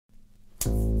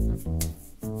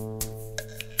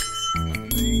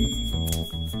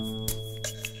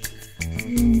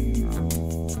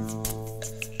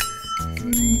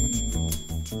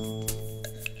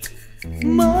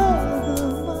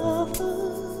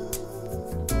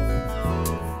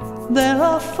There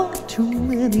are far too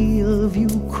many of you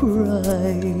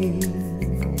crying.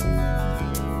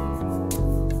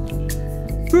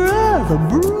 Brother,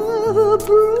 brother,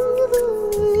 brother,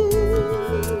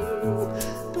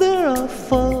 there are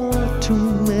far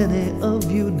too many of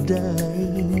you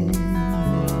dying.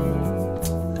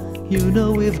 You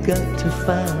know we've got to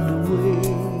find a way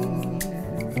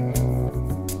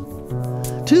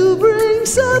to bring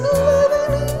some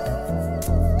living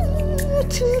here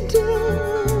today.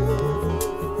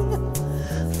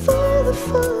 Father,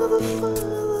 Father, Father,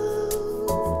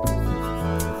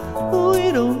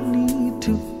 we don't need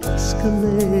to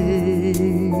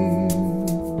escalate.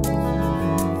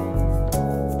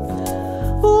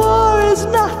 War is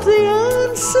not the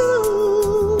answer,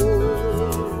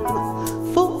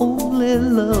 for only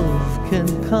love can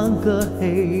conquer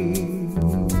hate.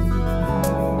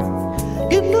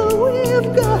 You know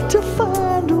we've got to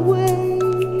find a way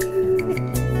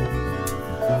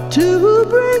to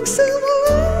bring some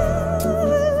love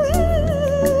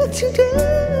today.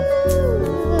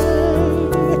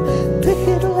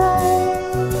 Picket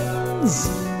lines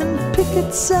and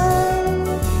picket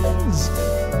signs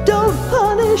don't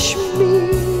punish me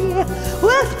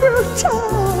with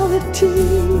brutality.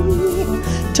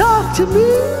 Talk to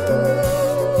me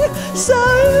so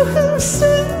you can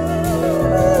see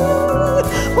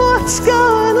what's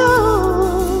going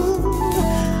on,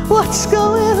 what's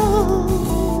going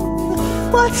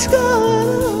on, what's going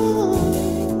on,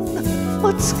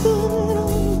 what's going on.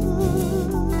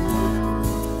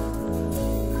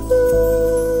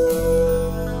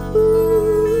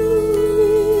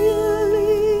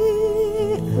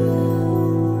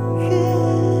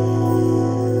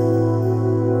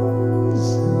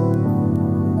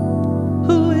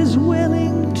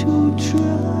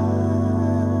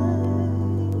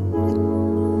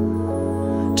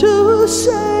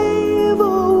 Save a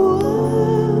world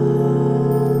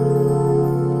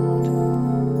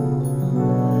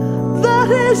that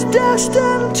is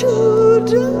destined to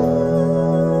die.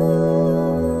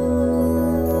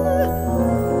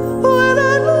 When I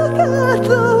look at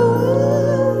the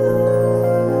world,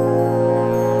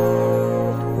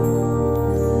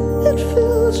 it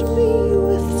fills me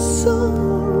with sorrow.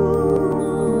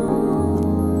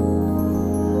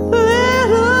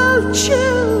 Little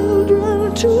children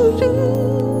to do.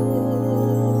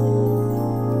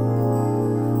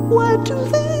 Why do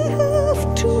they have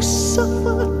to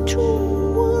suffer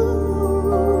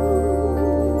tomorrow?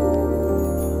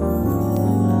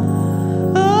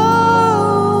 Oh,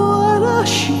 what a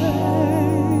shame.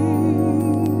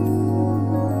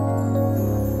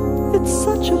 It's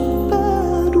such a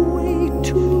bad way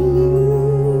to live.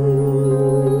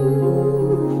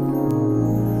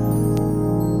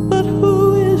 But who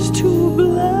is to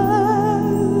blame?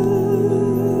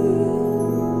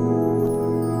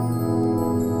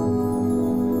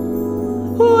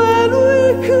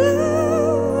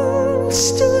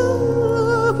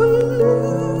 Still believe,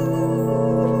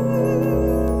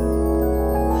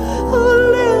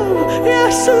 live,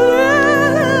 yes,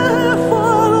 live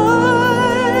for life,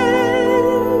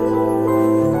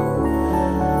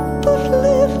 but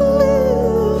live,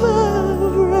 live,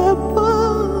 everybody,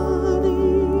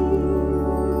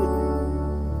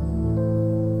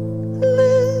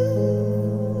 live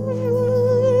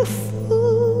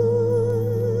for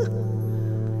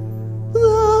the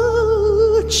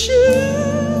children.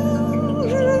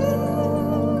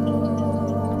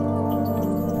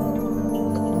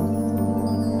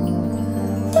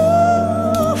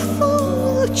 Oh, for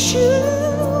the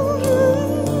children.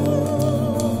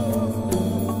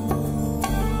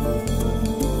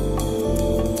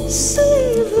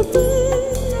 Save the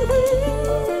babies.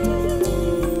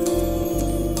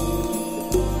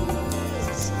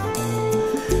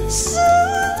 Save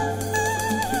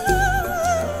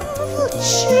the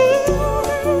children.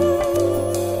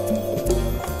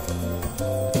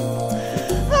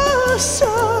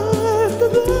 Save the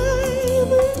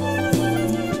babies.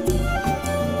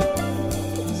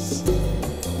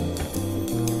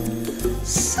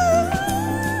 Save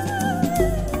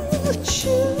the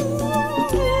children.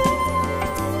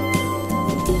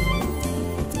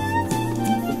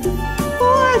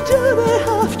 Why do they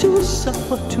have to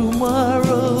suffer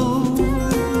tomorrow?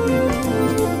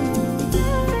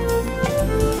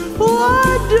 Why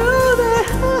do they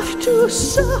have to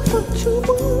suffer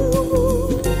tomorrow?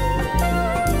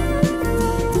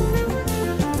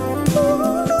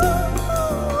 Oh, no,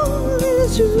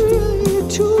 it's